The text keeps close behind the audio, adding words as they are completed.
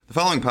The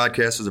following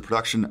podcast is a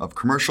production of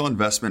Commercial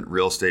Investment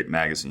Real Estate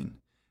Magazine,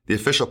 the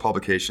official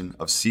publication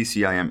of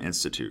CCIM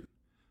Institute.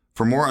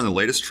 For more on the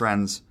latest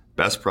trends,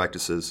 best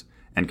practices,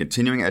 and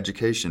continuing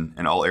education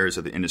in all areas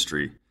of the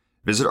industry,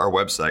 visit our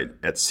website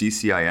at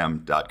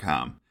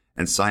ccim.com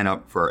and sign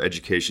up for our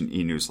education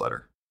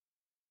e-newsletter.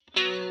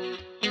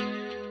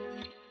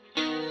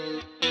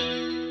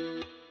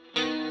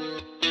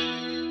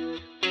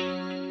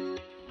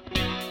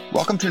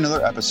 Welcome to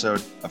another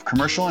episode of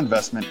Commercial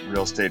Investment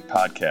Real Estate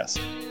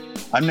Podcast.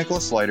 I'm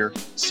Nicholas Leiter,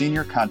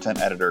 Senior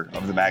Content Editor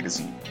of the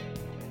magazine.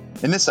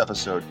 In this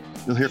episode,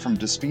 you'll hear from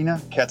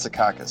Despina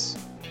Katsakakis,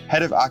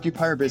 Head of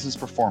Occupier Business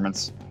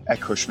Performance at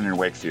Cushman &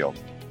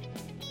 Wakefield.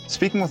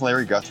 Speaking with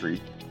Larry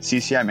Guthrie,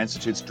 CCIM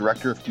Institute's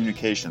Director of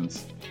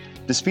Communications,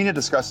 Despina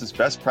discusses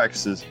best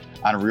practices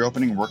on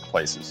reopening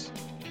workplaces,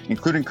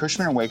 including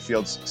Cushman &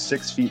 Wakefield's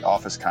 6 feet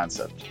office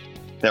concept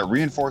that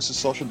reinforces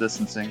social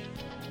distancing,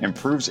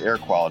 improves air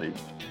quality,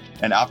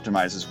 and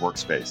optimizes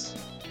workspace.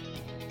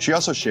 She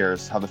also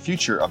shares how the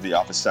future of the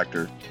office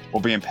sector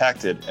will be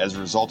impacted as a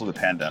result of the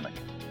pandemic,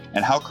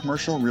 and how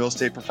commercial real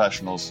estate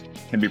professionals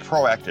can be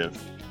proactive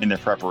in their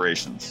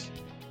preparations.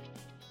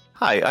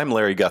 Hi, I'm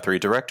Larry Guthrie,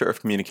 Director of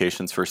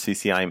Communications for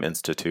CCIM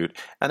Institute,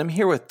 and I'm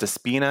here with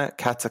Despina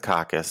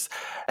Katsakakis,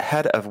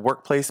 Head of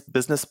Workplace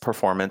Business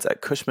Performance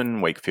at Cushman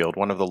 & Wakefield,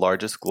 one of the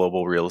largest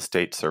global real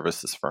estate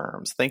services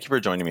firms. Thank you for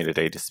joining me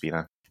today,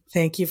 Despina.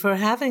 Thank you for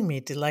having me.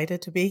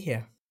 Delighted to be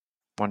here.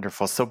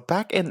 Wonderful. So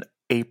back in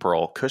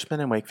April,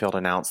 Cushman & Wakefield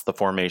announced the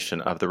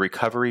formation of the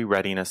Recovery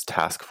Readiness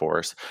Task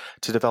Force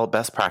to develop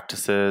best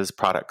practices,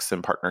 products,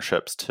 and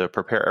partnerships to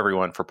prepare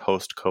everyone for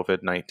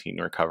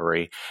post-COVID-19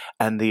 recovery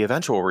and the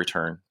eventual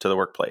return to the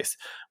workplace,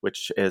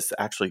 which is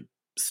actually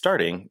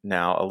starting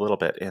now a little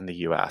bit in the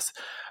U.S.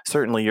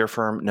 Certainly, your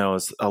firm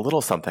knows a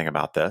little something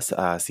about this.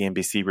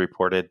 CNBC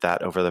reported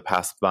that over the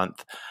past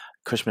month,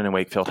 Cushman &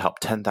 Wakefield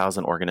helped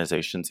 10,000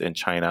 organizations in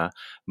China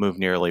move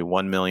nearly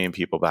 1 million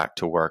people back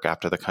to work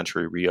after the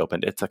country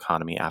reopened its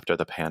economy after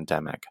the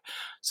pandemic.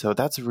 So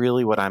that's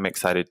really what I'm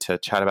excited to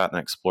chat about and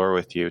explore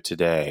with you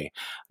today.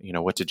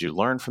 What did you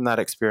learn from that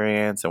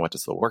experience, and what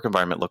does the work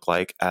environment look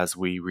like as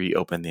we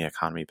reopen the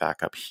economy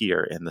back up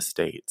here in the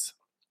States?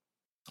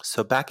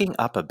 So backing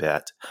up a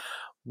bit,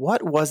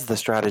 what was the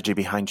strategy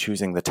behind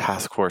choosing the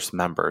task force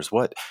members?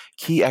 What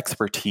key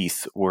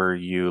expertise were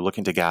you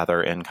looking to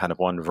gather in kind of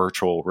one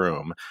virtual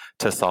room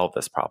to solve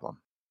this problem?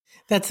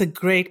 That's a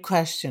great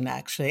question,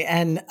 actually.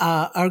 And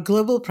our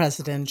global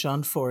president,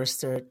 John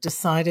Forrester,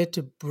 decided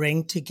to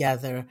bring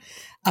together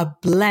a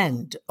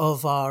blend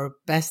of our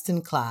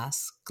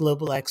best-in-class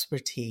global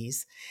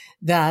expertise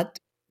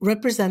that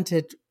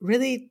represented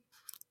really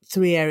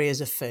 3 areas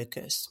of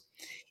focus.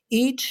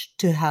 Each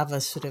to have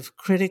a sort of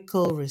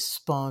critical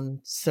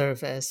response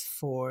service,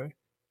 for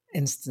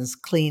instance,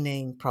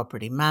 cleaning,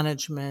 property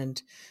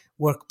management,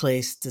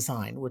 workplace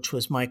design, which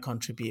was my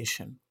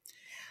contribution.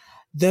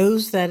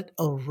 Those that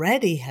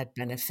already had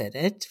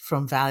benefited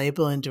from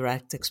valuable and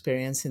direct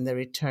experience in the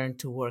return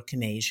to work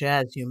in Asia,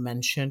 as you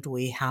mentioned,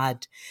 we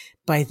had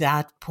by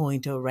that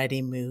point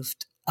already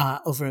moved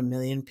over 1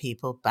 million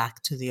people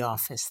back to the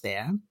office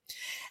there.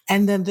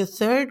 And then the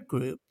third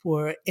group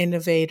were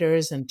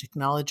innovators and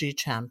technology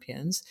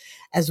champions,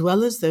 as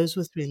well as those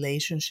with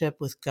relationship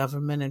with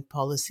government and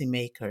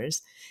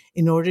policymakers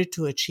in order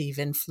to achieve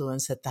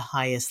influence at the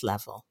highest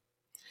level.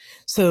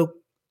 So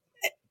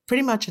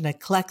pretty much an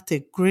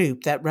eclectic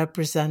group that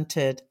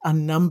represented a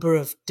number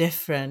of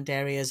different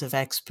areas of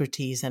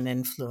expertise and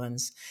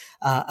influence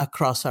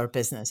across our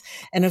business.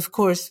 And of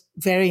course,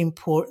 very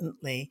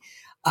importantly,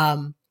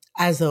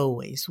 as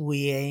always,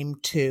 we aim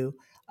to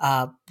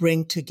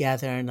bring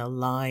together and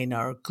align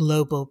our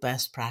global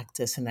best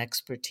practice and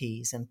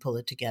expertise and pull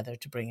it together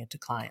to bring it to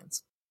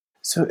clients.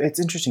 So it's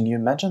interesting. You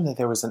mentioned that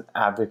there was an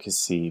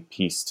advocacy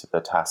piece to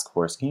the task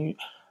force. Can you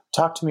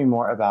talk to me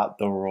more about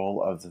the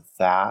role of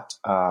that?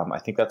 I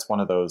think that's one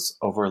of those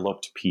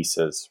overlooked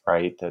pieces,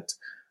 right? That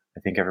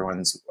I think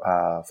everyone's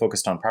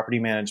focused on property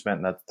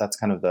management, and that's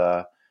kind of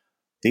the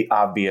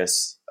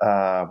obvious,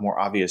 more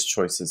obvious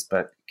choices.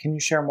 But can you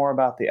share more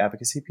about the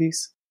advocacy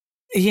piece?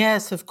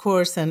 Yes, of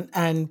course.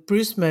 And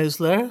Bruce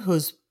Mosler,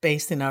 who's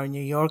based in our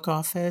New York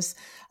office,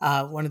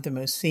 one of the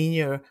most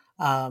senior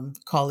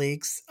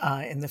colleagues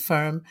in the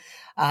firm,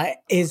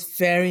 is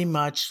very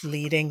much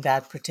leading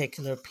that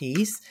particular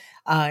piece.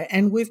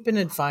 And we've been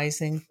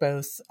advising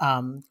both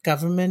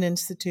government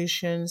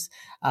institutions,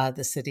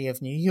 the City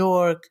of New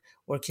York,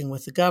 working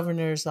with the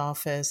governor's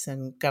office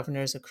and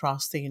governors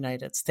across the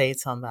United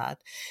States on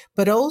that.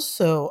 But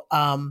also,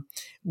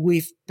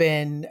 we've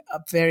been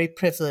very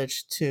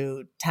privileged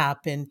to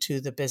tap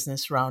into the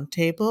Business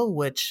Roundtable,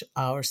 which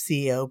our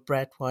CEO,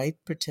 Brett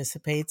White,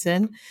 participates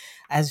in.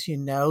 As you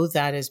know,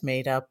 that is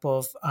made up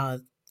of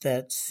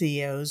the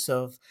CEOs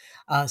of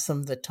some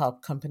of the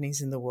top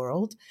companies in the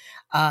world.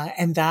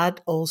 And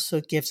that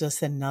also gives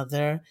us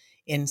another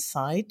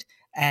insight.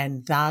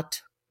 And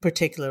that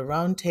particular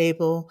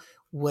roundtable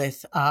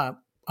with our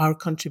our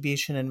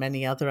contribution and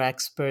many other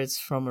experts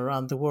from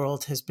around the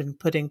world has been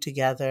putting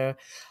together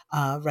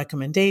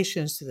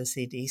recommendations to the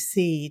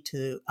CDC,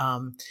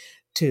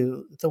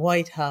 to the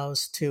White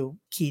House, to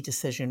key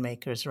decision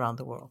makers around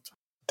the world.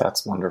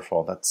 That's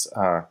wonderful. That's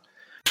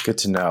good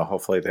to know.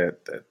 Hopefully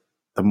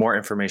the more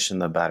information,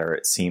 the better,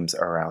 it seems,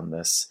 around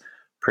this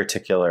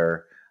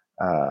particular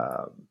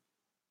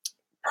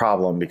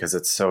problem, because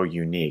it's so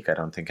unique. I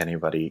don't think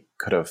anybody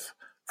could have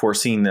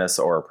foreseen this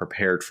or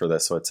prepared for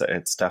this. So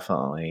it's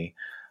definitely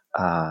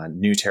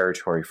new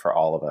territory for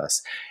all of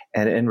us.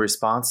 And in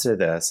response to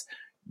this,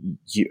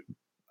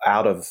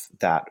 out of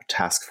that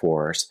task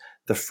force,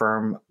 the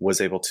firm was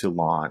able to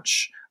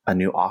launch a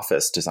new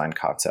office design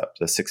concept,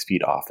 the 6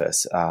 Feet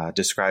office,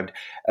 described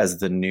as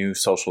the new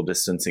social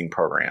distancing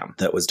program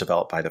that was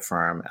developed by the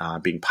firm,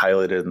 being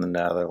piloted in the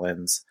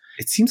Netherlands.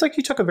 It seems like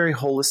you took a very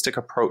holistic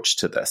approach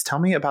to this. Tell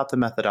me about the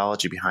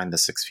methodology behind the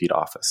 6 Feet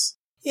office.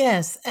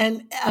 Yes,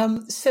 and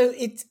so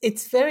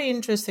it's very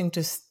interesting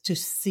to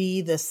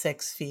see the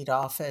 6 Feet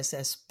office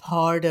as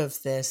part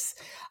of this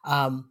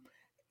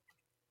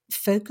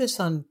focus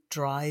on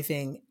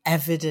driving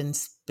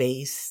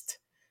evidence-based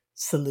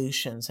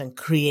solutions and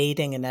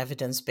creating an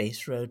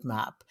evidence-based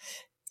roadmap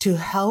to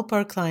help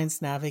our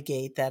clients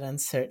navigate that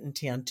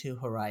uncertainty on two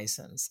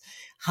horizons.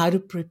 How to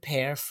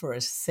prepare for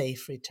a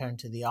safe return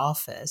to the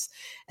office,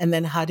 and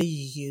then how do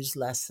you use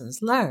lessons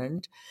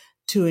learned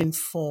to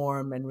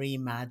inform and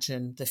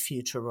reimagine the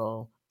future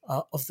role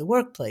of the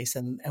workplace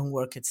and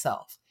work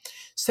itself.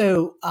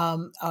 So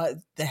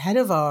the head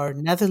of our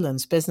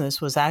Netherlands business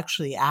was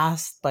actually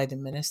asked by the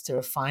Minister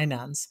of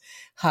Finance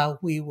how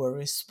we were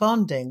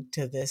responding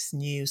to this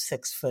new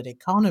 6-foot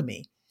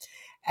economy.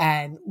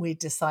 And we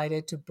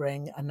decided to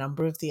bring a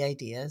number of the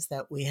ideas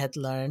that we had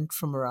learned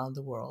from around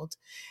the world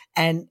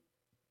and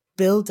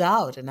build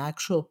out an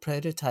actual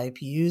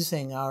prototype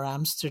using our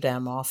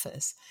Amsterdam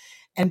office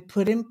and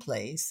put in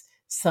place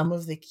some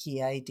of the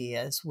key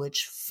ideas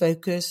which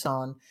focus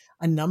on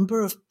a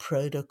number of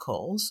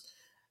protocols,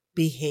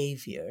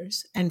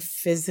 behaviors, and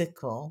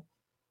physical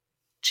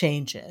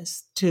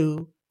changes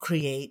to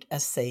create a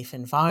safe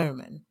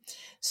environment.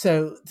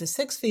 So the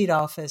 6 Feet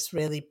office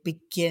really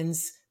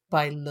begins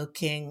by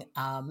looking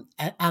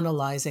at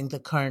analyzing the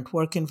current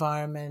work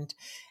environment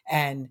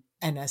and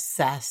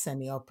assess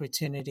any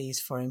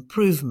opportunities for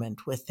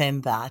improvement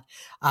within that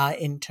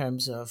in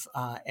terms of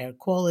air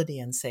quality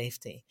and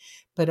safety.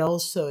 But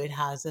also it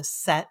has a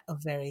set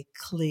of very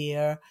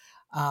clear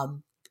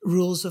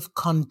rules of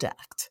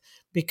conduct,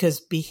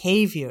 because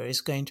behavior is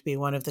going to be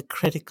one of the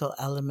critical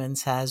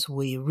elements as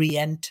we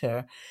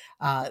re-enter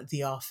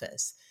the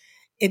office.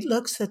 It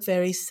looks at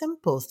very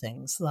simple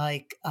things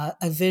like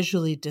a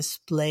visually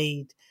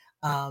displayed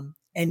and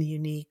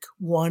unique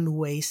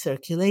one-way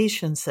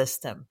circulation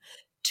system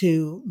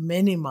to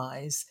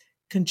minimize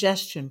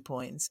congestion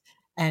points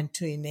and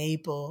to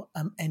enable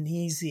an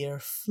easier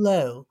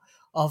flow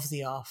of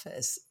the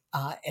office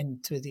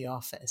and through the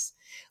office.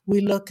 We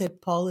look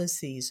at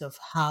policies of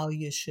how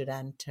you should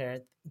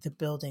enter the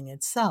building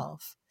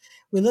itself.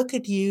 We look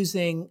at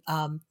using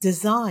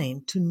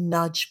design to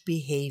nudge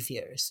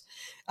behaviors,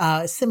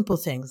 simple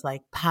things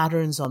like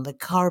patterns on the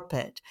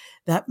carpet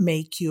that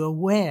make you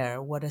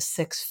aware what a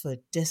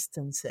 6-foot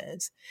distance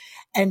is,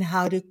 and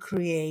how to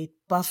create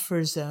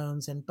buffer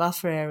zones and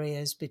buffer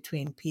areas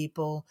between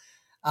people,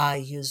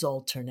 use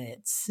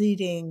alternate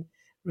seating,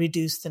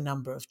 reduce the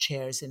number of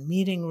chairs in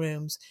meeting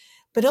rooms,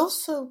 but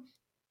also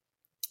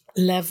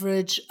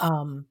leverage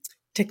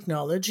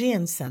technology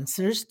and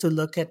sensors to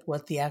look at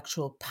what the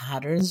actual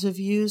patterns of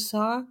use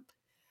are,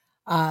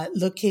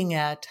 looking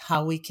at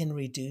how we can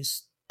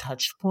reduce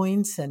touch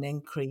points and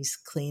increase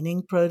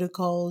cleaning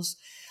protocols,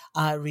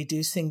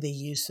 reducing the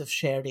use of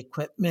shared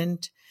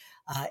equipment,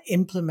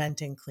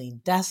 implementing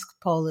clean desk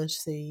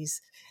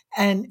policies,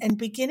 and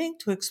beginning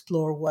to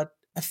explore what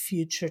a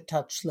future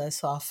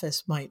touchless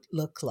office might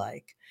look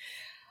like.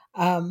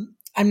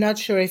 I'm not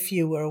sure if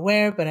you were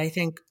aware, but I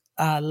think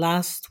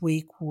last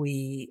week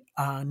we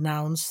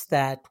announced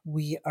that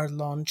we are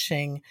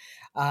launching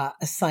a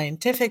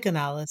scientific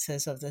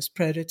analysis of this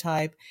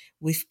prototype.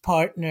 We've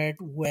partnered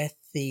with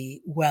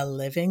the Well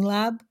Living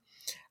Lab,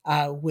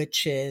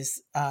 which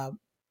is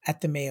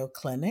at the Mayo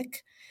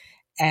Clinic.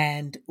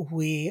 And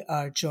we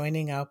are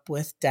joining up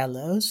with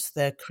Delos,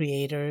 the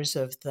creators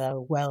of the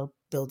Well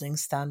Building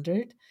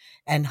Standard,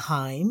 and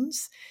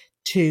Hines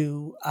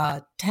to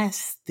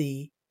test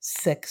the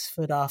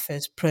 6-foot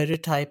office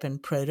prototype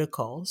and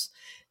protocols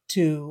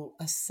to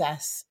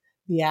assess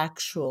the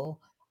actual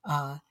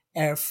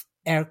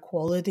air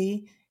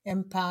quality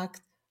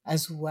impact,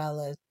 as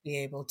well as be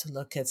able to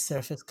look at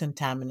surface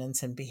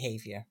contaminants and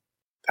behavior.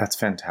 That's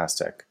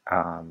fantastic.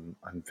 I'm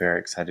very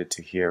excited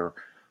to hear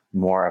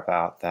more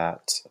about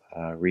that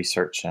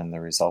research and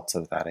the results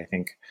of that. I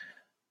think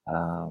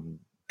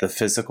the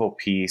physical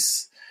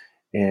piece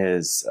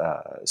is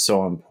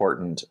so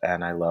important,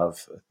 and I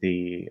love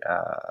the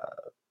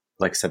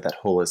like I said,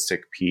 that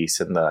holistic piece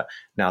and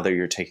now that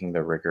you're taking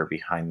the rigor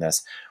behind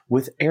this.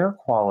 With air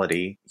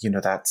quality,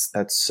 that's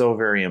so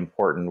very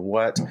important.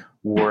 What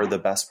were the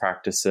best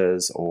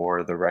practices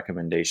or the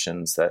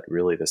recommendations that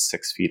really the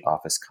 6 feet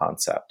office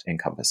concept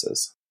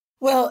encompasses?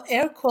 Well,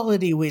 air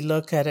quality we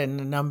look at in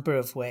a number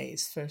of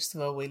ways. First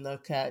of all, we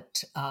look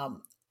at,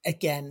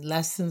 again,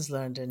 lessons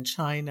learned in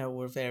China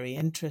were very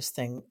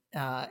interesting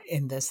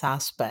in this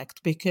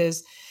aspect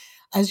because,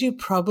 as you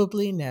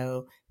probably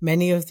know,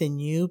 many of the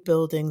new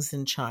buildings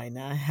in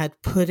China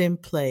had put in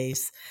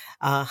place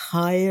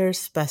higher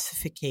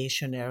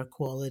specification air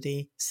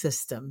quality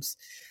systems.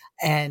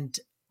 And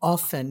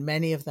often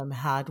many of them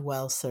had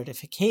WELL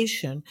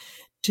certification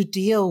to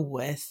deal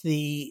with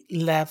the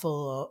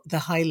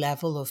high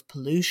level of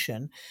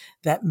pollution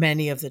that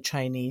many of the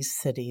Chinese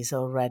cities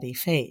already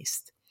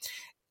faced.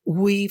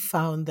 We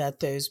found that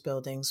those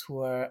buildings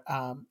were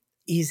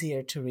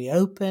easier to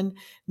reopen,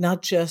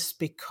 not just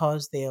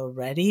because they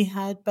already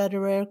had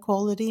better air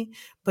quality,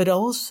 but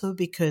also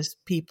because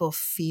people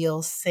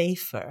feel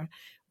safer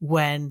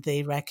when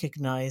they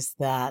recognize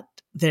that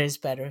there's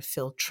better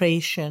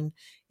filtration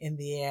in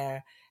the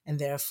air and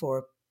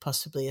therefore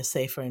possibly a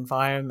safer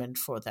environment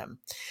for them.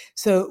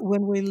 So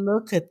when we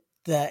look at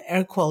the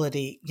air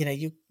quality,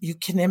 you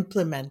can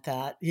implement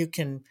that. You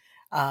can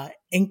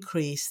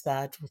increase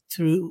that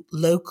through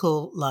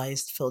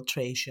localized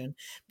filtration,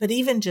 but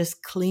even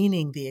just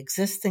cleaning the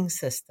existing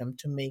system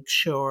to make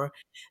sure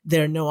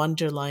there are no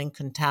underlying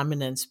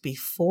contaminants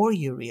before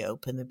you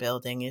reopen the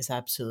building is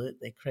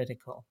absolutely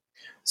critical.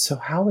 So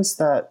how is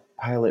that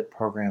pilot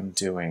program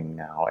doing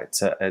now?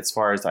 It's as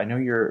far as I know,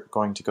 you're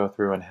going to go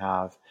through and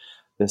have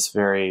this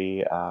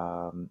very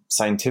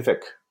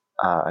scientific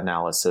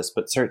analysis,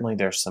 but certainly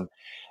there's some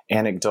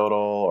anecdotal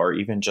or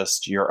even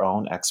just your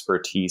own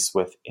expertise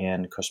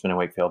within Cushman &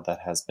 Wakefield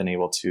that has been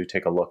able to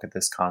take a look at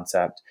this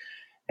concept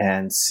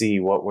and see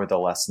what were the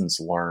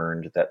lessons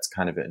learned that's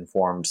kind of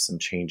informed some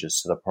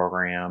changes to the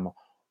program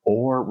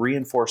or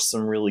reinforced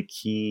some really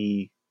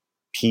key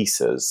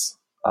pieces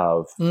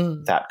of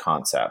that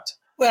concept.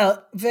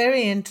 Well,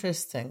 very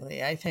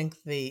interestingly, I think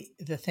the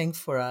thing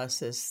for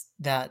us is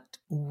that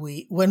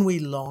when we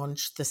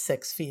launched the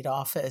 6 feet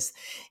office,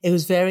 it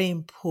was very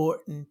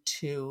important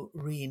to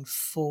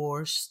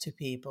reinforce to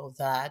people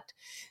that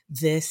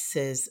this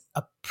is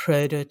a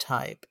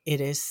prototype. It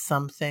is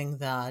something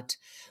that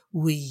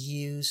we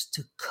use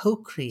to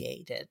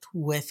co-create it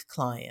with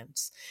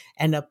clients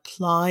and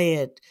apply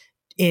it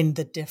in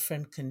the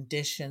different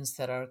conditions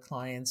that our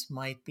clients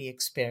might be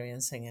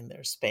experiencing in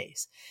their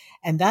space.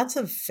 And that's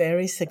a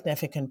very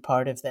significant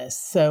part of this.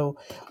 So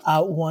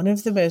one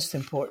of the most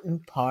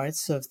important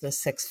parts of the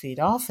 6 feet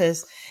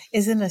office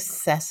is an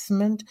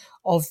assessment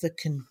of the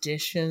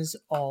conditions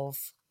of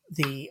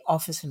the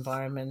office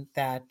environment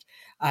that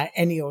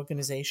any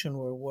organization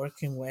we're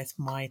working with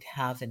might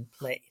have in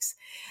place.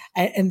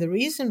 And the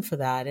reason for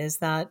that is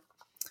that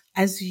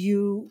as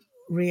you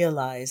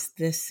realize,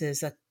 this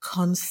is a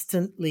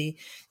constantly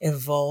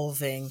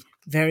evolving,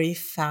 very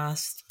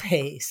fast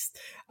paced,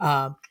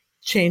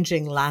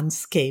 changing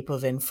landscape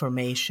of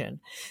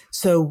information.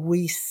 So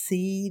we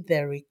see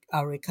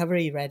our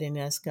recovery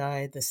readiness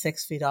guide, the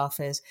 6 feet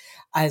office,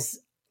 as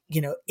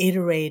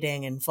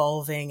iterating,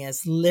 evolving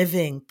as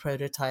living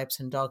prototypes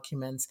and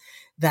documents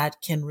that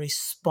can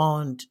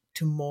respond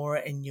to more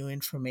and new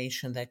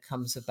information that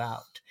comes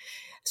about.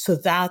 So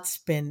that's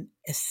been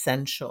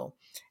essential.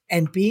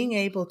 And being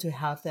able to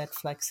have that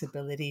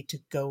flexibility to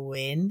go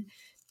in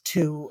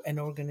to an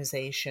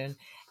organization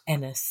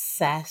and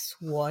assess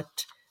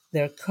what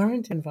their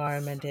current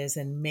environment is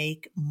and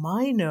make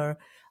minor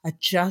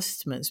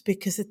adjustments,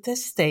 because at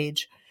this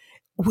stage,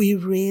 we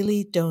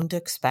really don't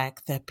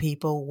expect that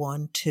people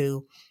want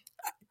to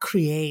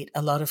create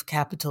a lot of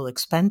capital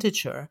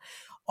expenditure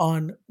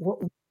on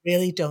what we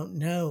really don't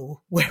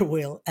know where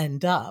we'll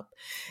end up.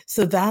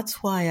 So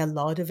that's why a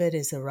lot of it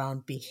is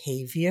around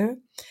behavior,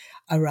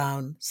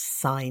 around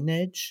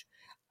signage,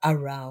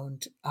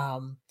 around,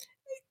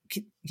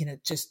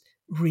 just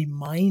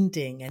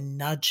reminding and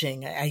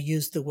nudging. I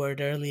used the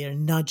word earlier,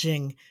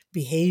 nudging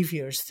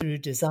behaviors through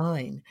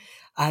design.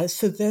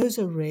 So those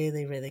are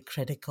really, really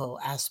critical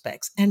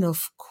aspects. And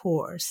of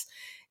course,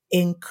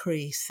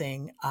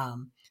 increasing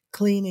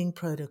cleaning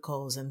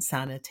protocols and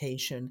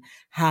sanitation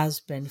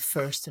has been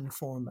first and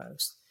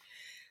foremost.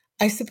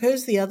 I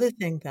suppose the other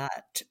thing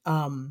that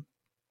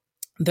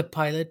the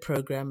pilot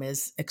program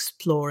is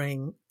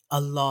exploring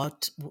a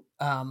lot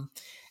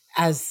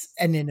as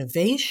an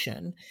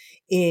innovation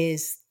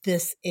is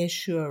this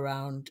issue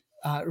around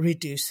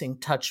reducing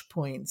touch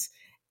points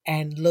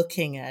and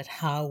looking at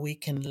how we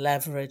can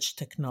leverage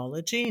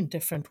technology in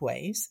different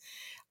ways.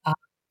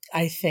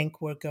 I think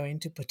we're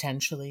going to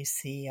potentially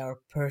see our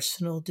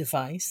personal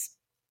device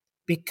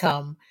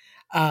become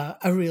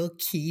a real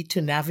key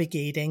to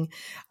navigating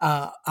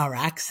our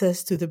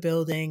access to the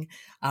building,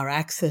 our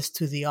access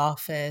to the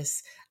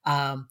office,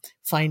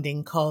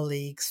 finding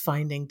colleagues,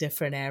 finding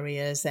different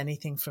areas,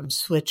 anything from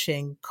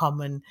switching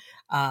common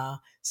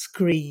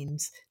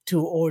screens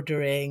to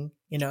ordering,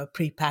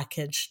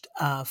 prepackaged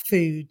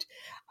food.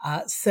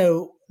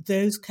 So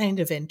those kind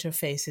of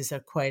interfaces are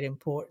quite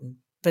important,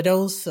 but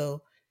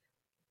also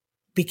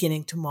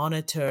beginning to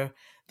monitor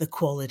the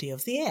quality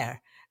of the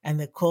air and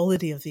the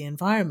quality of the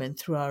environment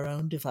through our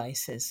own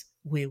devices,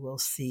 we will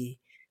see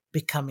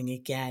becoming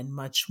again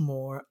much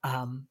more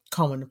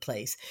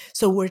commonplace.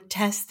 So we're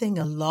testing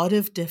a lot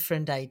of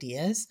different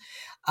ideas,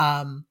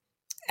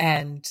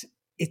 and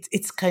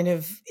it's kind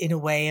of in a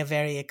way a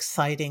very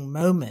exciting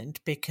moment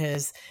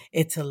because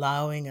it's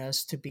allowing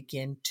us to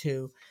begin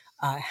to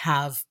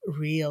have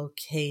real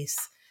case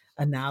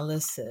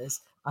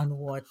analysis on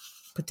what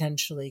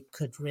potentially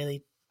could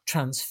really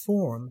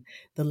transform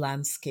the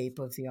landscape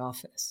of the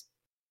office.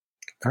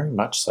 Very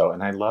much so.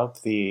 And I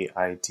love the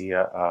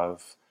idea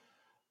of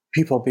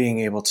people being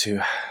able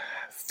to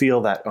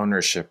feel that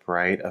ownership,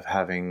 right? Of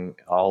having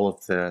all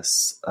of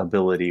this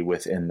ability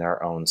within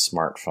their own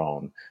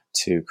smartphone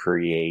to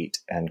create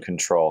and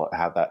control,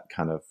 have that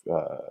kind of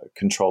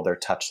control their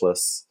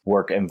touchless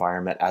work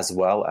environment, as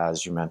well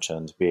as you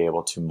mentioned, be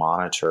able to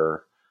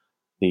monitor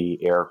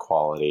the air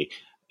quality.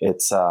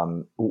 It's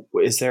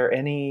is there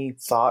any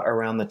thought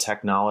around the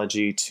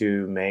technology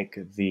to make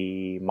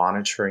the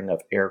monitoring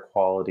of air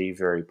quality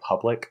very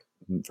public,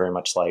 very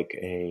much like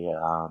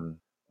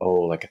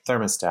like a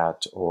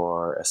thermostat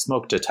or a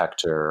smoke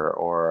detector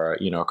or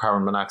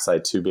carbon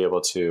monoxide, to be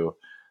able to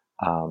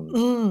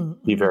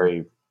be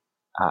very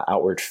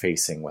outward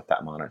facing with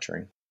that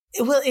monitoring?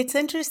 Well, it's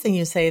interesting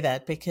you say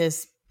that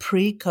because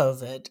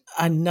pre-COVID,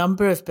 a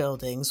number of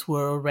buildings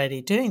were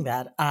already doing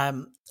that.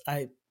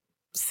 I've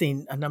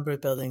seen a number of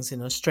buildings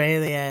in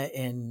Australia,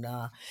 in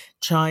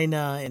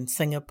China, in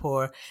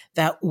Singapore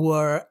that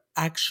were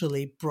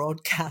actually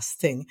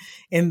broadcasting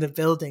in the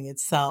building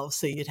itself.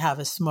 So you'd have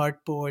a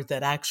smart board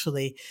that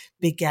actually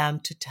began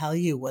to tell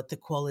you what the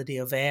quality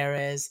of air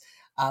is,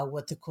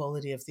 what the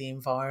quality of the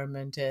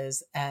environment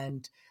is,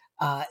 and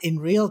in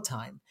real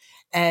time.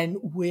 And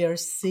we're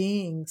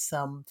seeing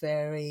some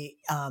very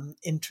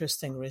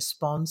interesting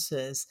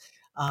responses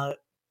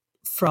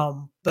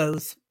from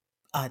both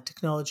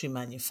technology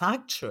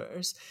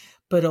manufacturers,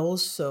 but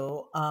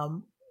also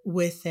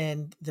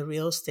within the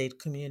real estate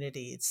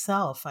community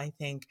itself. I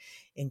think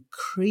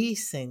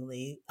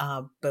increasingly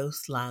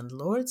both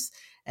landlords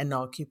and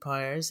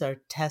occupiers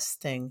are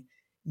testing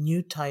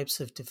new types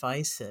of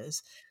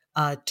devices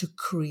to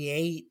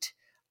create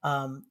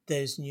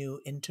those new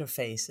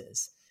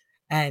interfaces.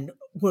 And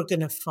we're going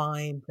to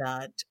find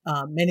that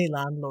many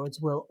landlords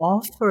will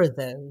offer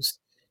those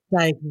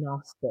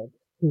diagnostics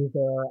to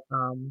their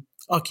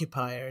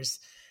occupiers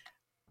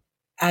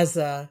as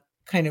a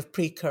kind of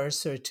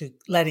precursor to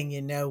letting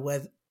you know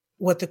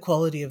what the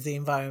quality of the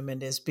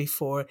environment is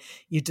before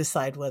you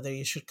decide whether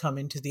you should come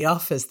into the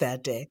office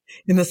that day.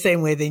 In the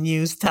same way the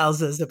news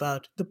tells us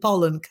about the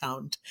pollen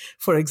count,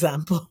 for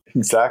example.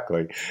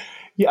 Exactly.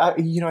 Yeah,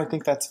 I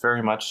think that's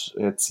very much,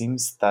 it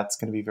seems that's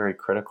going to be very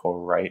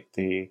critical, right?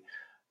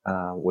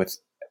 With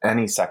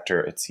any sector,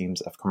 it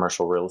seems, of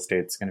commercial real estate,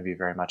 it's going to be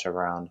very much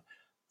around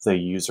the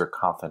user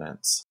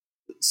confidence.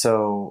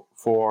 So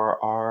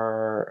for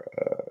our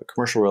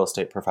commercial real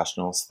estate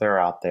professionals, they're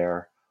out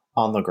there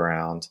on the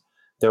ground.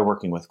 They're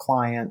working with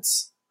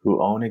clients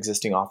who own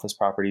existing office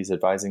properties,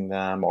 advising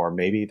them, or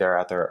maybe they're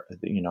at their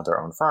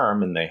own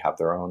firm and they have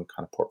their own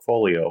kind of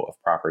portfolio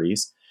of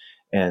properties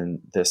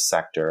in this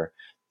sector.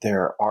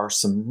 There are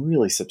some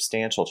really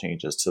substantial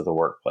changes to the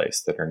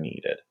workplace that are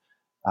needed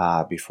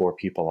before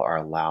people are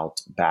allowed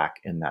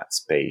back in that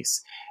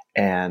space.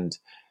 And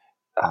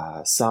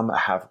some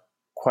have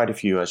quite a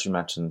few, as you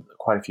mentioned,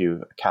 quite a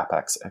few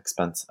CapEx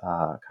expense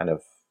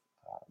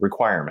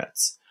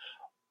requirements.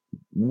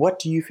 What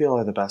do you feel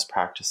are the best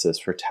practices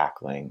for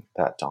tackling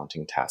that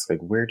daunting task? Like,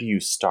 where do you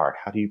start?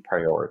 How do you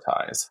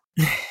prioritize?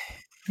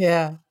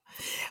 Yeah.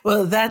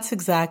 Well, that's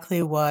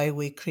exactly why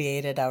we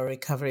created our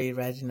Recovery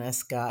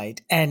Readiness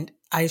Guide. And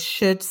I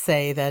should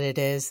say that it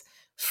is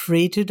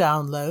free to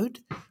download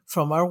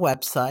from our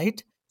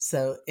website.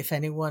 So if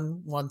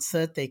anyone wants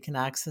it, they can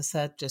access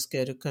it. Just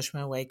go to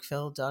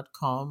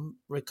cushmanwakefield.com,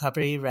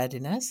 Recovery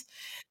Readiness.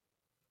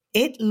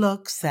 It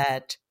looks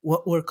at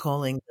what we're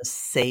calling the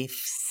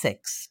Safe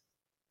Six.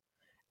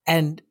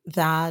 And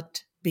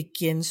that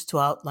begins to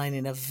outline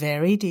in a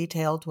very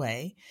detailed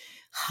way,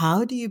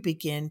 how do you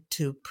begin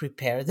to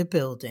prepare the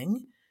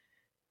building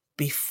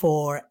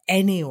before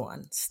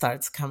anyone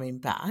starts coming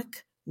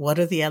back? What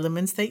are the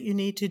elements that you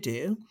need to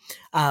do?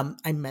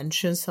 I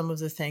mentioned some of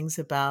the things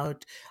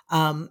about,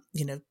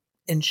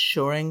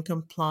 ensuring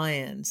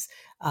compliance,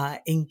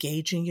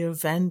 engaging your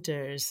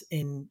vendors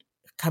in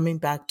coming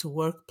back to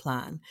work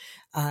plan,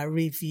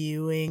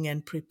 reviewing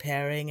and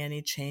preparing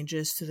any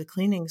changes to the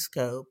cleaning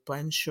scope,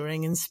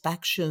 ensuring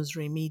inspections,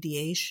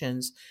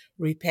 remediations,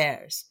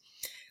 repairs.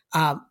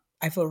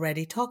 I've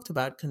already talked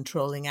about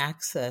controlling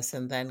access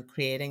and then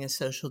creating a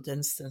social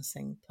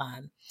distancing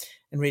plan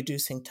and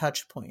reducing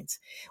touch points.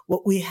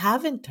 What we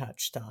haven't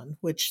touched on,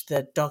 which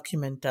the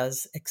document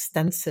does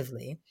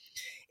extensively,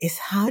 is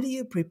how do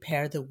you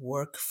prepare the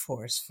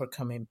workforce for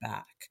coming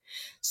back?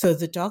 So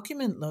the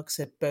document looks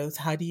at both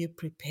how do you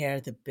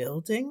prepare the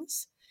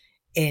buildings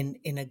in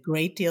a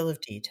great deal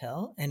of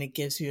detail, and it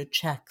gives you a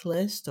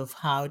checklist of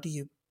how do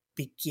you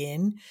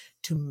begin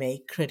to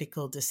make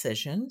critical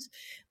decisions.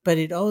 But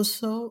it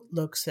also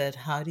looks at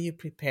how do you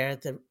prepare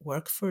the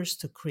workforce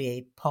to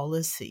create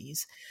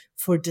policies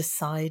for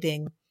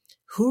deciding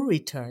who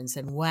returns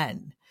and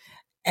when,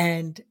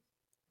 and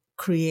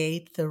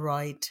create the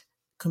right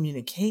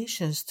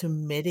communications to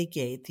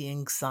mitigate the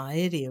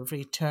anxiety of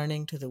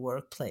returning to the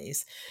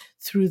workplace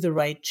through the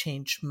right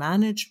change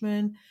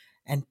management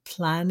and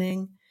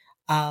planning,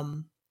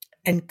 um,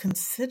 and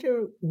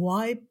consider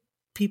why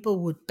people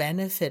would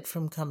benefit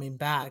from coming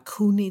back,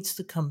 who needs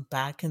to come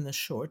back in the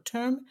short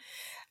term,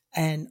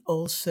 and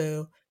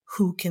also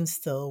who can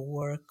still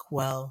work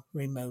well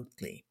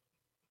remotely.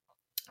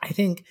 I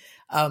think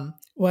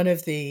one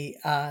of the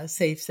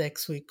safe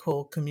sex we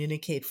call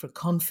communicate for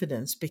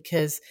confidence,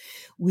 because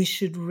we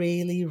should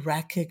really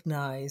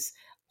recognize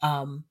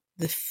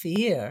the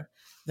fear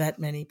that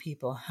many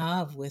people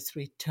have with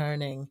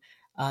returning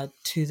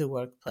to the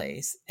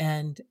workplace,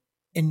 and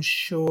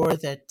ensure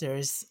that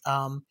there's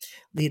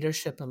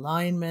leadership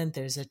alignment,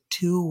 there's a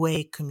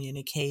two-way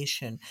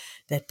communication,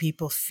 that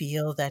people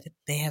feel that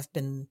they have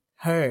been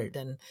heard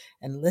and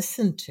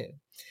listened to.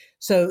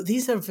 So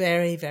these are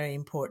very, very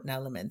important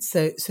elements.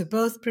 So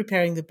both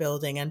preparing the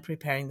building and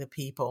preparing the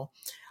people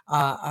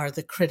are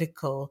the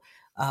critical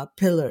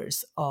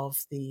pillars of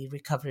the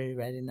recovery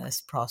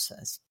readiness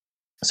process.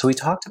 So we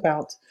talked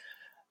about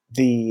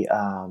the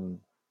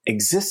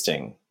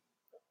existing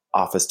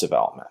office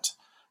development,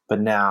 but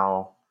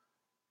now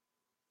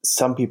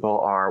some people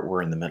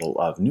we're in the middle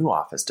of new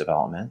office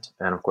development.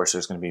 And of course,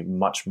 there's going to be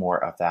much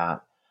more of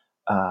that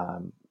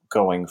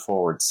going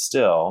forward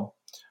still,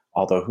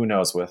 although who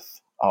knows,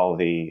 with all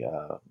the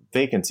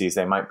vacancies,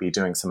 they might be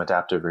doing some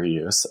adaptive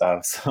reuse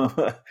of some.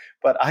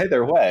 But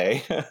either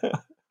way,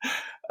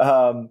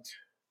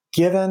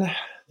 given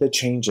the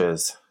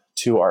changes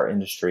to our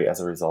industry as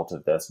a result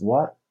of this,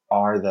 what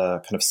are the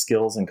kind of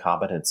skills and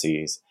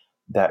competencies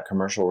that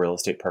commercial real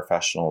estate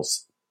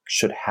professionals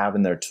should have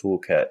in their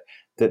toolkit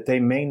that they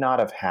may not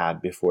have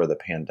had before the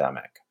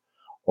pandemic?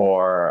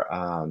 Or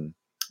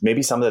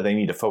maybe some that they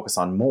need to focus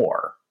on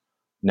more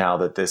now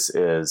that this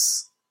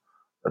is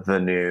the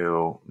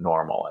new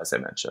normal, as I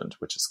mentioned,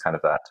 which is kind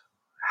of that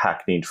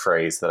hackneyed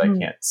phrase that I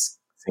can't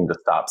seem to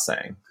stop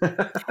saying.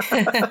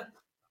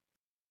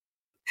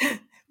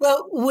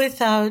 Well,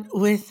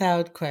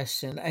 without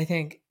question, I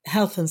think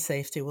health and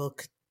safety will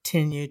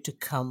continue to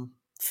come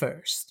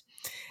first.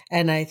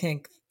 And I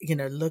think,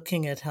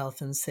 looking at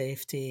health and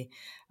safety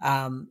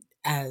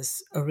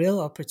as a real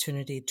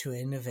opportunity to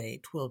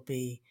innovate will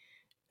be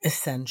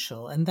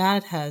essential. And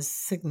that has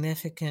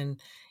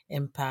significant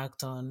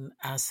impact on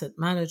asset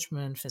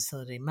management,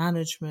 facility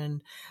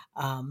management.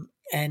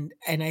 And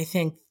I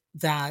think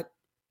that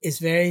is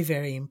very,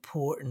 very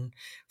important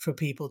for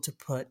people to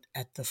put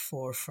at the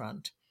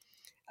forefront.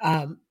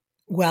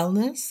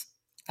 Wellness,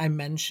 I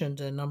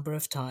mentioned a number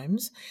of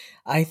times.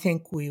 I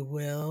think we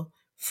will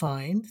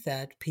find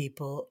that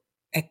people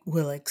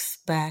will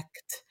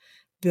expect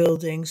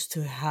buildings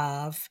to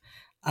have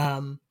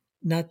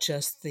not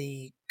just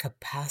the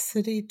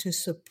capacity to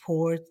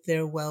support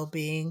their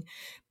well-being,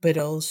 but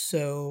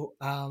also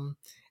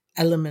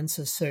elements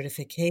of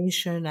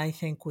certification. I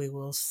think we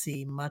will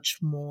see much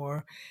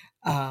more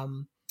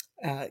um,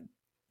 uh,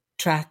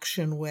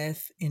 traction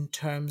with, in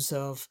terms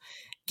of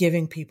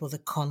giving people the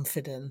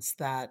confidence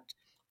that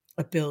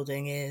a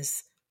building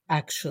is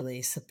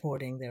actually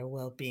supporting their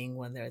well-being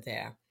when they're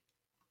there.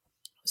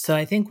 So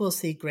I think we'll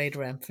see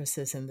greater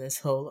emphasis in this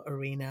whole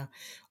arena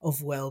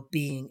of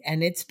well-being.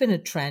 And it's been a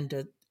trend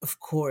that, of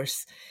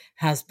course,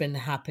 has been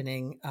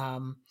happening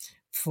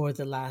for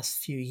the last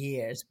few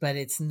years, but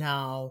it's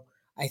now,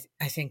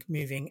 I think,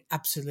 moving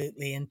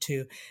absolutely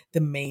into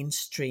the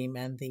mainstream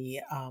and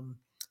the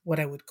what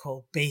I would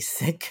call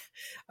basic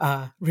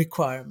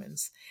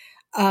requirements.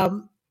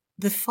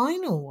 The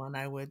final one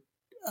I would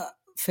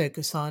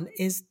focus on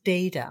is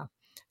data.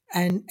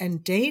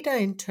 And data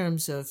in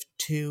terms of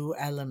two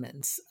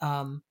elements.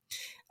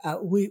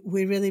 We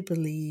really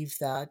believe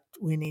that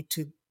we need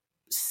to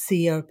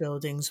see our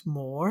buildings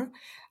more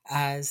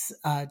as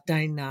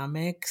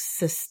dynamic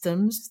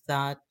systems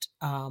that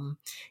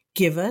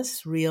give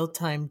us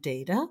real-time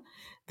data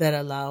that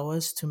allow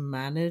us to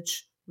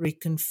manage,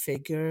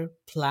 reconfigure,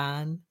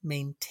 plan,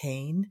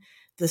 maintain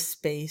the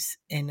space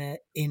in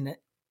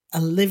a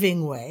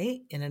living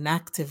way, in an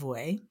active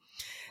way.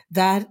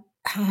 That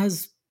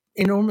has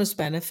enormous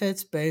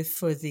benefits both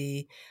for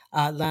the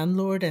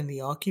landlord and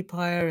the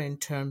occupier in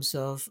terms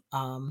of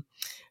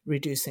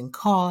reducing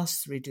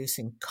costs,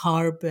 reducing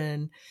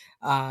carbon,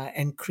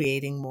 and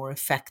creating more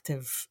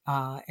effective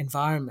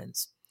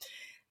environments.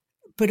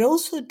 But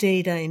also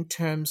data in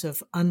terms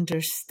of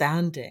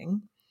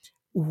understanding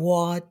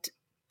what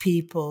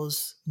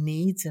people's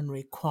needs and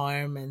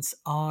requirements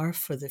are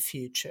for the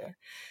future.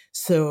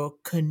 So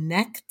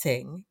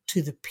connecting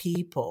to the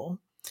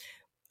people,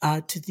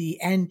 to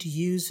the end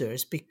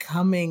users,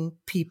 becoming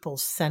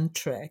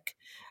people-centric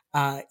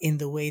in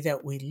the way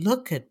that we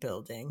look at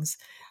buildings,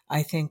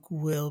 I think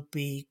will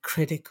be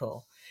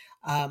critical.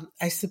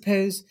 I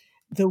suppose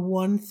the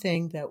one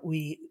thing that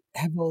we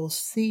have all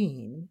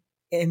seen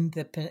in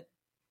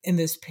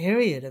this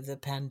period of the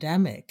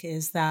pandemic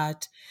is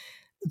that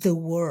the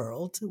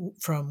world,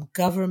 from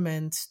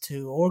governments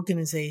to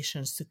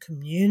organizations to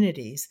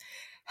communities,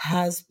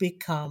 has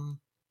become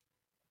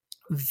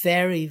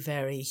very,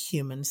 very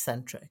human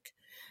centric.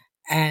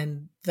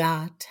 And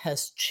that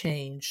has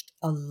changed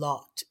a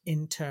lot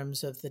in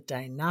terms of the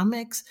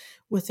dynamics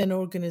within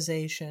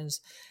organizations,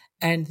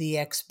 and the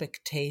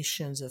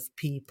expectations of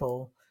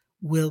people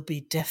will be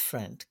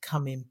different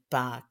coming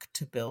back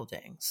to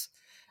buildings.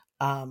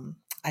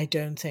 I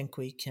don't think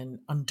we can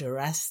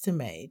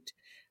underestimate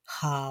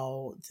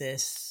how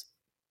this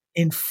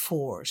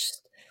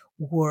enforced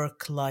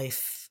work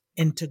life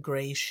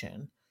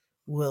integration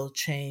will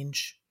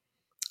change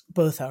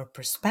both our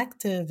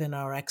perspective and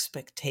our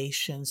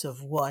expectations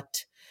of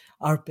what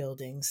our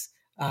buildings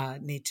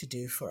need to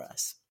do for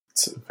us.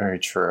 It's very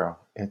true.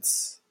 It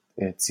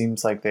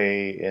seems like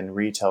in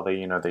retail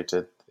they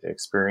did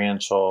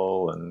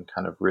experiential and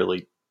kind of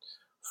really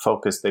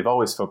focused. They've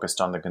always focused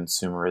on the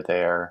consumer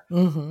there,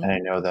 Mm-hmm. and I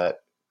know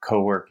that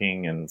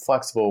co-working and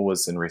flexible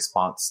was in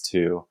response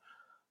to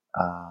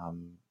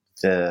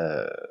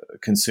the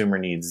consumer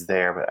needs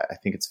there. But I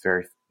think it's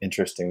very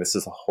interesting. This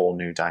is a whole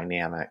new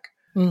dynamic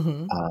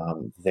Mm-hmm.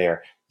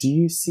 there. Do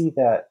you see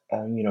that,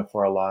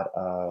 for a lot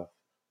of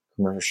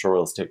commercial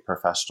real estate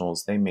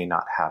professionals, they may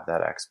not have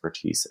that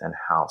expertise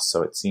in-house.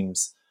 So it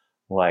seems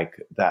like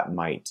that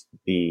might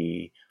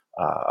be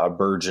a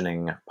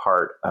burgeoning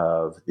part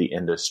of the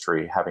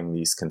industry, having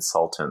these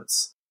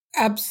consultants.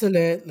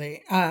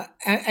 Absolutely. And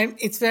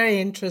it's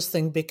very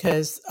interesting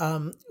because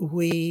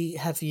we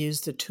have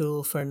used a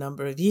tool for a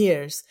number of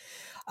years,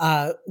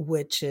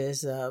 which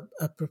is a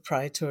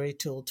proprietary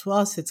tool to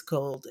us. It's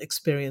called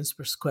Experience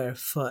per Square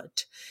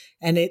Foot.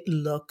 And it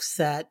looks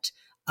at,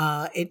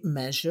 it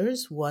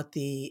measures what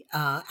the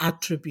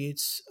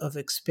attributes of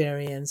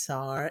experience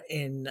are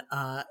in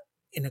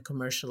a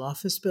commercial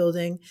office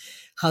building,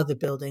 how the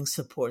building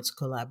supports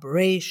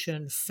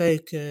collaboration,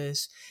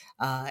 focus,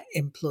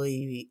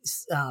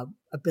 employees'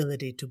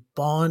 ability to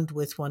bond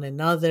with one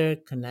another,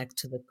 connect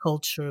to the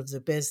culture of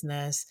the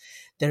business,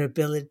 their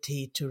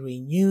ability to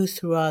renew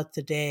throughout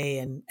the day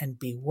and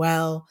be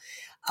well.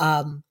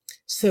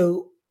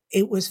 So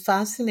it was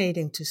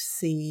fascinating to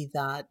see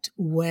that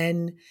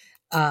when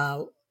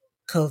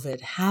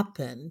COVID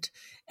happened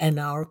and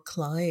our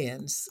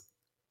clients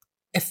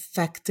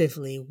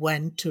effectively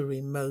went to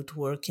remote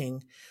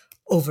working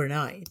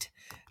overnight,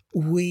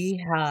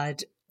 we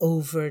had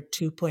over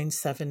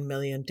 2.7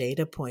 million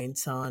data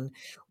points on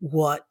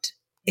what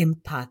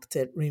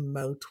impacted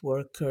remote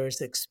workers'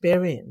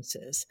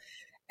 experiences.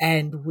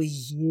 And we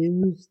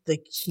used the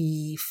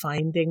key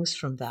findings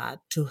from that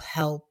to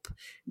help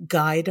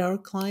guide our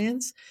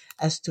clients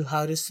as to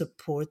how to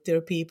support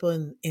their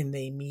people in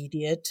the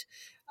immediate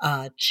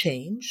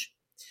change.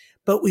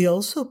 But we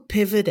also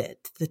pivoted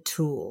the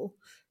tool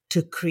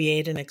to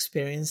create an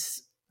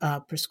experience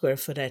per square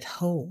foot at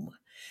home,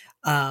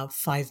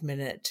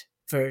 5-minute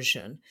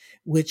version,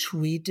 which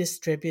we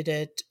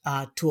distributed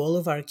to all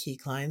of our key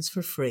clients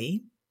for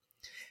free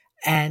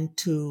and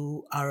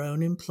to our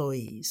own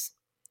employees.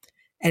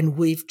 And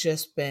we've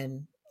just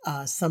been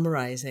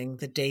summarizing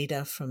the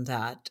data from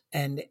that.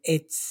 And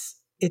it's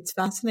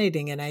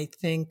fascinating. And I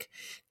think,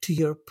 to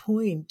your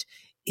point,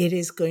 it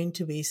is going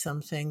to be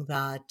something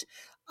that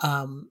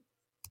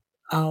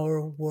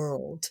our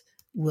world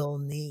will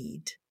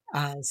need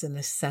as an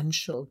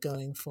essential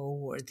going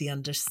forward. The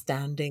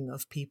understanding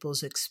of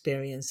people's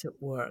experience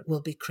at work will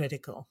be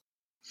critical.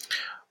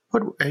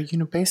 What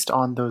based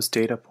on those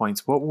data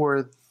points, what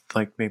were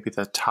like maybe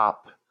the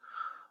top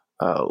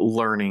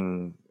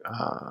learning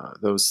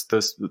those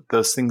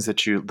things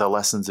the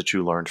lessons that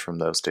you learned from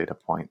those data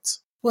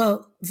points?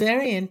 Well,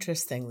 very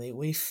interestingly,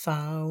 we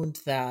found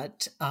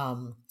that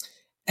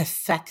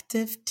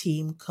effective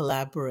team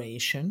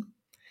collaboration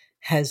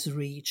has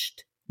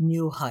reached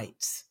new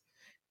heights.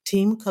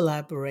 Team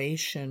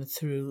collaboration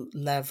through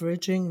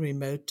leveraging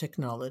remote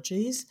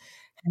technologies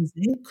has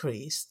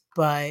increased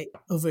by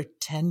over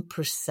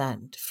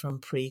 10% from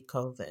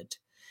pre-COVID.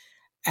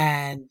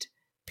 And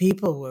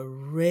people were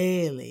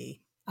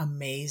really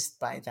amazed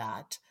by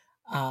that.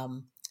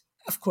 Um,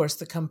 of course,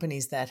 the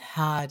companies that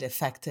had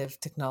effective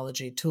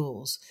technology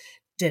tools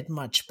did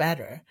much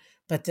better,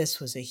 but this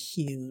was a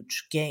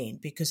huge gain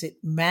because it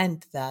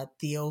meant that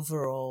the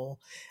overall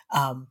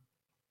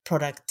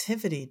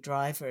productivity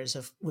drivers,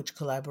 of which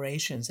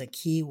collaboration is a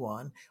key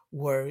one,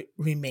 were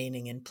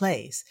remaining in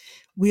place.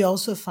 We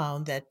also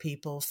found that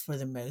people, for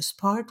the most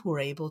part, were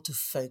able to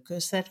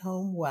focus at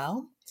home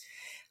well.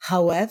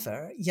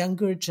 However,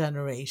 younger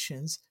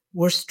generations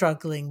were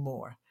struggling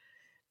more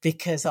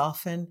because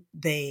often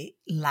they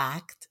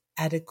lacked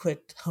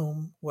adequate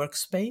home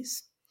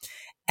workspace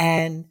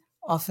and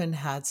often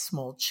had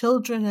small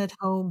children at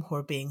home who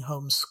were being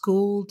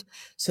homeschooled.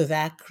 So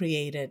that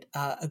created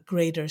a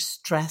greater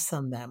stress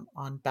on them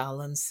on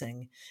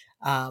balancing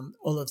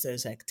all of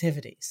those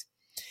activities.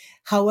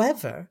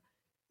 However,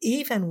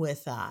 even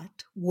with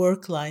that,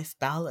 work-life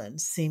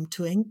balance seemed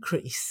to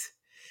increase.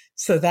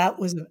 So that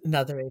was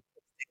another interesting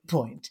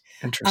point.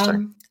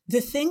 Interesting.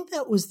 The thing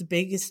that was the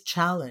biggest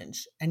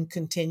challenge and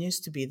continues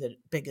to be the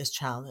biggest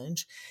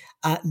challenge,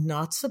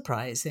 not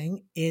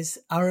surprising, is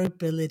our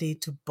ability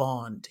to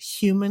bond.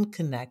 Human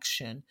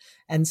connection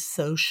and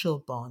social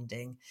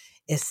bonding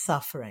is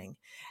suffering.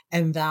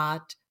 And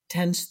that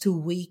tends to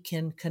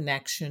weaken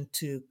connection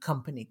to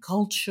company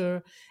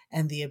culture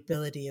and the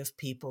ability of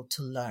people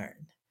to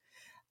learn.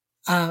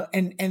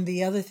 And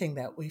the other thing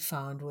that we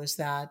found was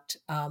that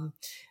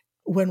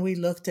when we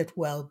looked at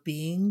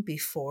well-being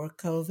before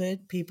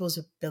COVID, people's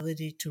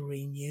ability to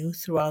renew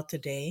throughout the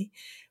day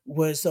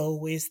was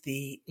always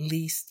the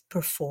least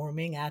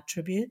performing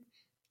attribute.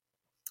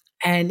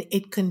 And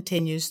it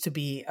continues to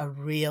be a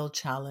real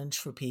challenge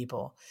for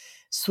people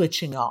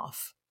switching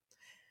off.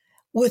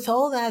 With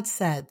all that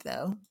said,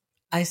 though,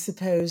 I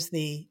suppose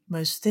the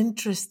most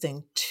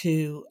interesting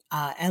two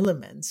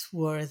elements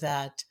were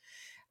that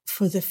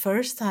for the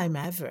first time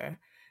ever,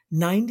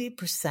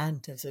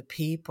 90% of the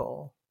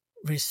people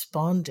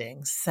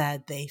responding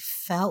said they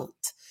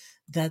felt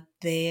that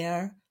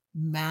their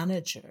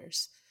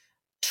managers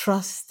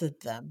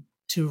trusted them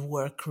to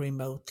work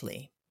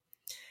remotely.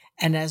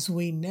 And as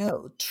we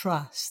know,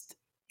 trust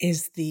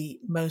is the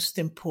most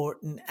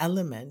important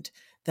element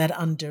that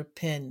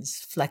underpins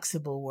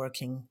flexible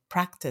working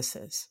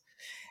practices.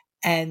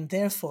 And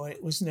therefore,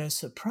 it was no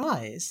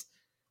surprise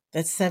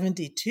that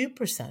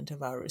 72%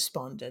 of our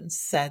respondents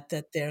said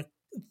that they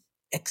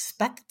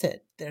expected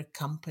their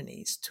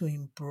companies to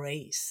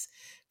embrace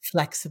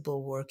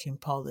flexible working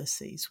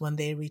policies when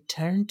they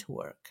return to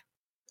work.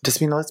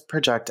 Despina, let's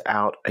project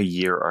out a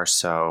year or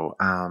so.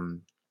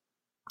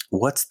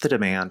 What's the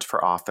demand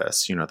for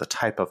office? The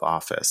type of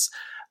office.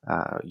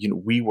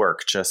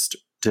 WeWork just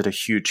did a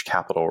huge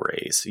capital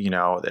raise.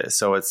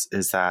 So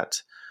is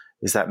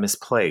that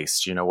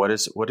misplaced? What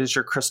is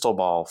your crystal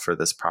ball for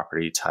this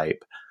property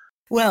type?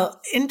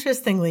 Well,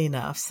 interestingly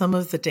enough, some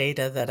of the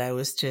data that I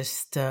was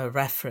just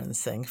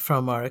referencing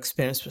from our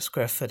experience per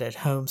square foot at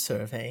home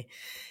survey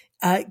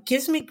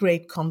gives me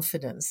great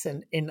confidence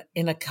in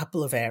a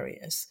couple of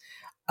areas.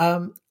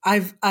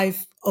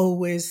 I've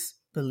always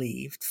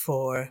believed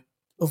for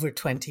over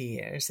 20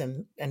 years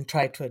and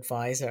tried to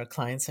advise our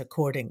clients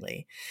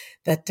accordingly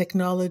that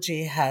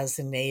technology has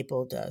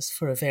enabled us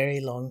for a very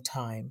long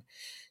time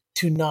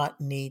to not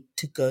need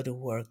to go to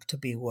work to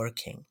be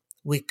working.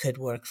 We could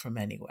work from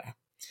anywhere.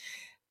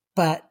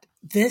 But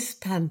this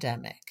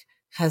pandemic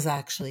has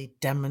actually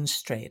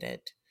demonstrated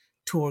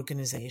to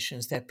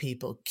organizations that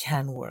people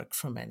can work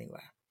from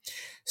anywhere.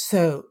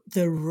 So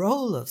the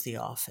role of the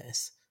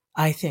office,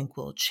 I think,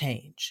 will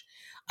change.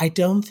 I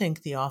don't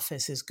think the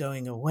office is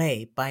going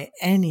away by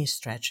any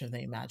stretch of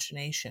the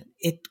imagination.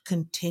 It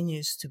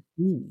continues to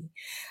be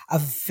a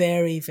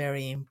very,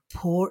 very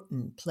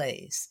important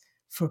place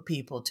for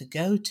people to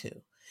go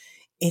to.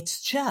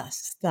 It's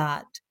just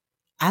that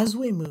as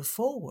we move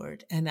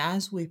forward and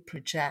as we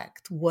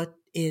project what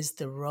is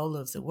the role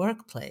of the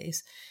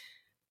workplace,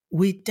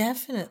 we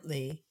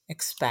definitely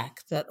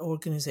expect that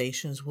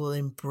organizations will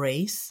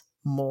embrace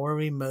more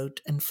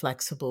remote and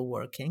flexible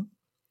working.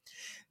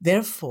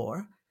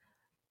 Therefore,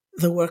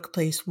 the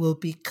workplace will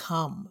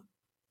become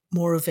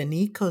more of an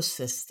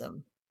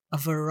ecosystem, a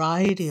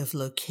variety of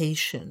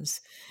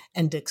locations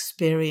and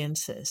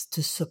experiences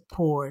to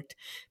support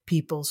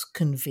people's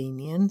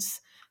convenience,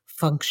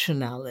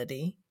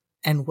 functionality,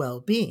 and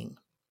well-being.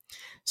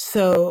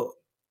 So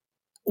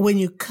when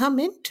you come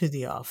into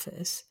the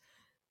office,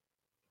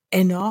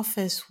 an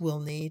office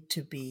will need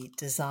to be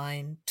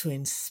designed to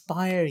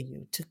inspire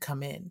you to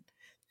come in,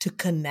 to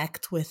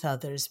connect with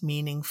others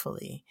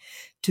meaningfully,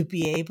 to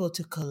be able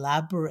to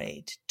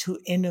collaborate, to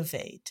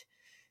innovate,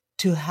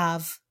 to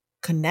have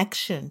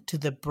connection to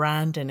the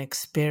brand and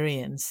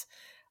experience,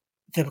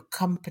 the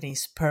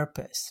company's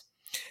purpose.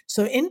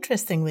 So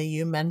interestingly,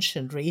 you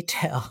mentioned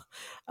retail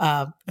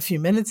a few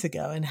minutes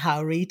ago and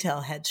how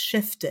retail had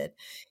shifted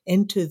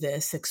into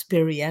this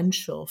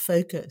experiential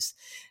focus.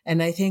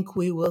 And I think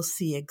we will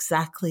see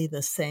exactly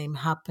the same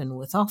happen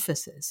with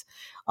offices.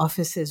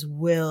 Offices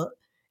will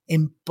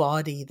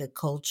embody the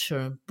culture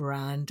and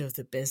brand of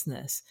the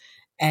business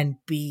and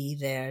be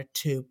there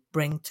to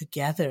bring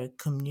together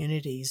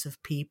communities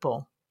of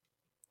people.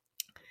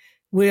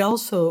 We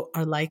also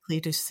are likely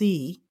to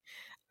see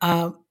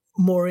uh,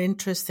 more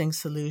interesting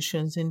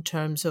solutions in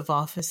terms of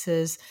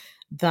offices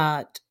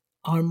that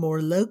are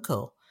more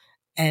local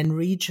and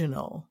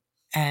regional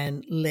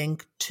and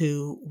linked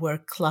to where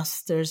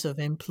clusters of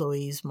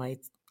employees might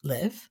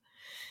live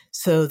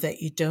so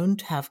that you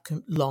don't have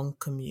long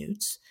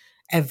commutes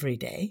every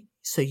day.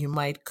 So you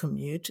might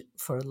commute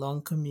for a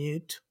long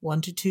commute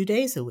 1 to 2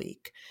 days a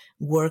week,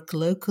 work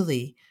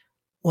locally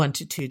 1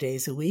 to 2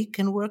 days a week,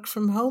 and work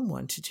from home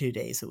 1 to 2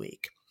 days a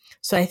week.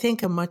 So I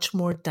think a much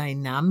more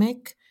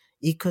dynamic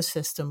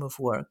ecosystem of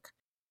work.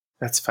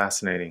 That's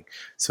fascinating.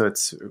 So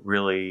it's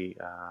really,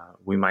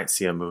 we might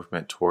see a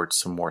movement towards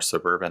some more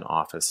suburban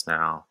office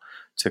now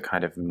to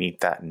kind of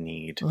meet that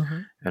need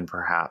and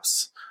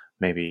perhaps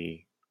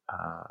maybe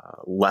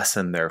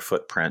lessen their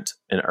footprint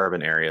in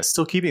urban areas,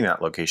 still keeping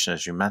that location,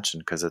 as you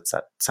mentioned, because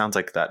sounds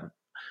like that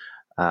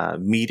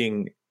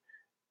meeting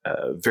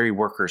very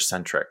worker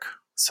centric.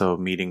 So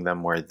meeting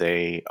them where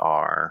they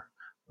are,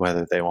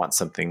 whether they want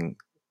something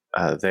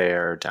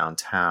there,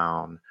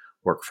 downtown,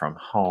 work from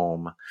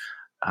home.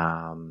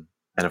 And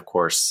of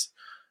course,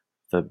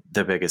 the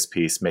biggest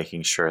piece,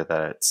 making sure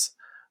that it's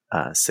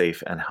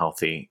safe and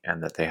healthy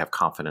and that they have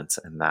confidence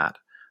in that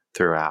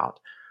throughout.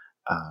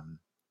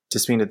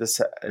 Despina,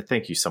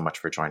 thank you so much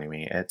for joining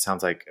me. It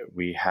sounds like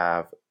we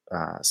have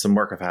some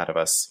work ahead of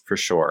us for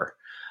sure.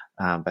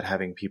 But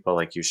having people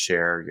like you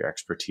share your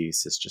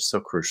expertise is just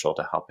so crucial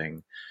to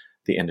helping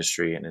the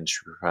industry and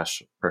industry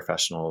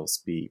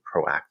professionals be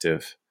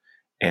proactive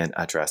in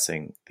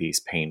addressing these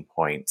pain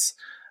points.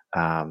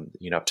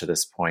 Up to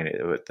this point,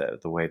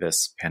 the way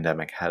this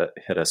pandemic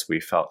hit us, we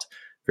felt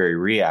very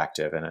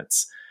reactive, and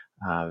it's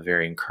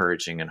very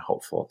encouraging and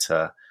hopeful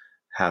to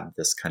have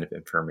this kind of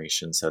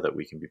information so that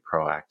we can be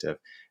proactive.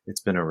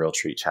 It's been a real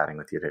treat chatting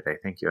with you today.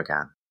 Thank you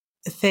again.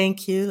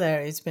 Thank you,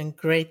 Larry. It's been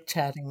great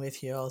chatting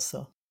with you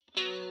also.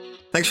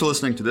 Thanks for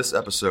listening to this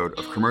episode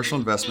of Commercial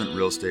Investment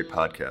Real Estate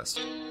Podcast.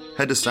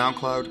 Head to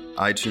SoundCloud,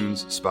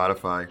 iTunes,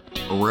 Spotify,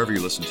 or wherever you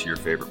listen to your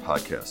favorite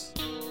podcasts.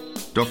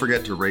 Don't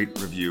forget to rate,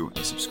 review,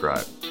 and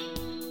subscribe.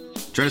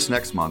 Join us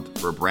next month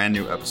for a brand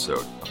new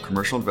episode of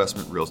Commercial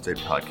Investment Real Estate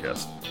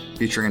Podcast,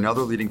 featuring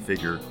another leading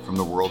figure from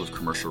the world of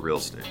commercial real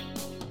estate.